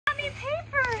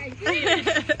What did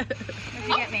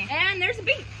you get me? And there's a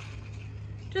bee.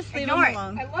 Just leave them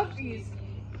alone. I love bees.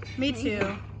 Me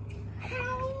too.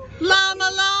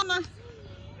 Llama, llama.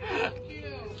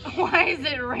 Why is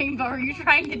it rainbow? Are you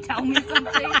trying to tell me something?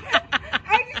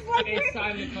 I just like it. It's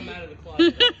time to come out of the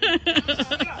closet.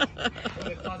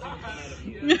 The closet will come out of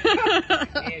you.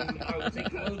 And I will take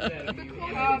clothes out of you.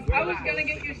 I was gonna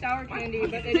get you sour candy,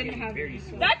 but they didn't have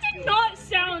it. That did not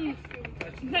sound.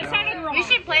 That sounded wrong. We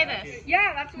should play this.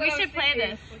 Yeah, that's what We I was should play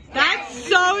thinking. this. That's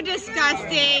so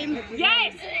disgusting.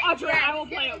 Yes, Audrey, I will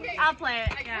play it. I'll play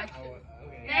it. Yeah.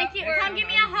 Thank you. Come give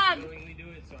me a hug.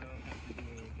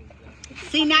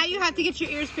 See, now you have to get your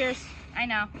ears pierced. I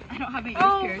know. I don't have my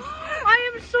ears pierced.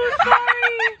 I am so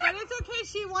sorry. But it's okay.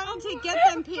 She wanted to get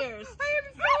them pierced. I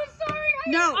am so sorry.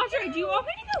 No. Audrey, do you want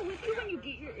me to go with you when you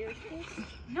get your ears pierced?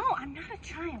 No, I'm not a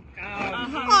child.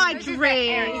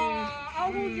 Audrey.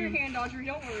 I'll hold your hand, Audrey.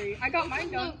 Don't worry. I got mine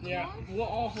done. Yeah, we'll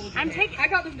all hold I'm taking. I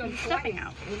got them done. Stuffing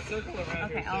out. We'll circle around.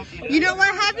 Okay, I'll. You know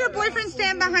what? Have your boyfriend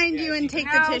stand behind you and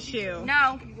take the tissue.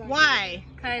 No, Why?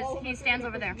 because he stands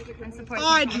over there and supports me.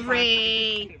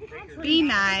 Audrey. Be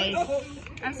nice.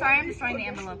 I'm sorry, I'm destroying the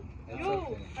envelope.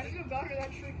 Yo, I should have got her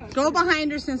that tree cut. Go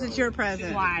behind her since it's your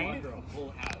present. Why?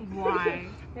 Why?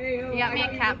 Hey, yo. You got me a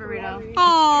cat burrito.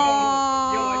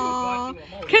 Aww.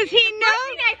 Because he First knows.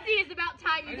 thing I see is about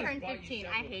time you turned 15. I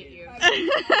hate you.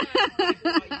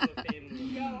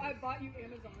 Yo, I bought you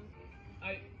Amazon.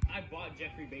 I bought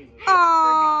Jeffrey Bezos.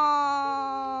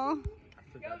 Aww.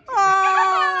 Aww.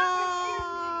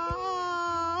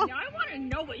 Now I want to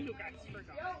know what you guys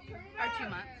forgot. Our 2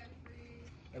 months.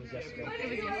 It was yesterday. It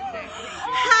was yesterday.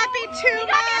 Happy 2 You got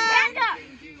me a months. panda!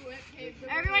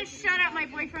 Everyone shut up. My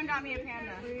boyfriend got me a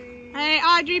panda. Hey,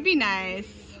 Audrey, be nice.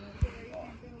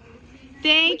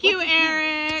 Thank you,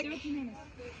 Eric.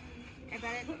 I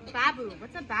bet it. Babu.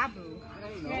 What's a babu?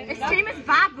 His name is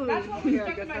Babu.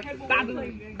 Babu.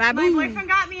 My Babu. boyfriend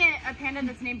got me a panda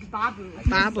that's named Babu.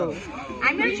 Babu.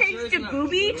 I'm gonna change to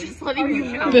Booby, just letting you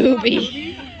know.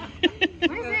 Booby.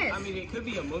 What is this? I mean, it could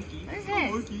be a monkey. What is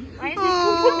this? Why is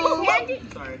Aww. this candy?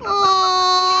 Sorry.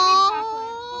 Aww.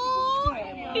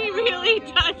 He really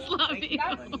does love you.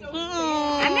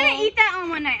 I'm gonna eat that on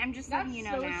one night. I'm just letting you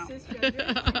know now.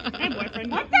 Hey,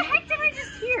 boyfriend. What the heck did I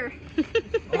just hear?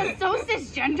 That's so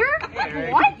cisgender?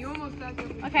 What?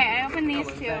 Okay, I opened these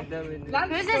two.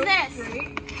 Whose is this?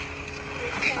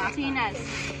 Tina's.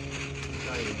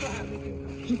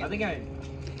 I think I.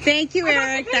 Thank you,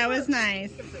 Eric. That was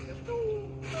nice.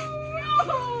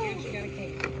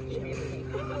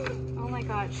 Oh my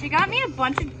god. She got me a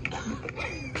bunch of...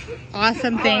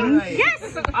 Awesome things.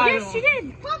 Yes! Yes, she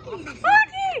did!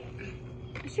 Fucky!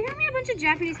 She got me a bunch of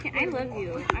Japanese candy. I love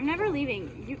you. I'm never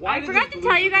leaving. I forgot to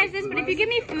tell you guys this, but if you give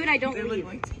me food, I don't leave.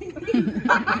 You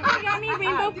got me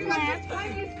rainbow plants.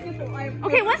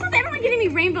 Okay, what's with everyone getting me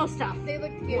rainbow stuff? They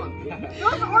look cute.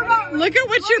 Look at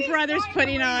what your brother's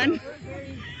putting on.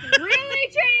 Really,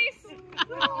 Chase?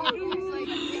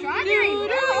 Strawberry.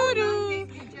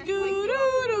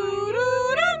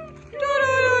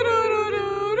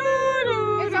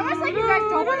 It's almost like you guys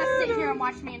don't want to sit here and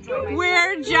watch me enjoy myself.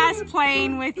 We're just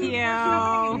playing with you.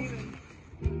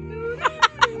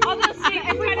 Although, see,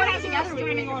 I kind of have the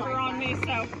streaming order on me,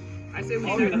 so. I say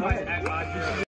we do the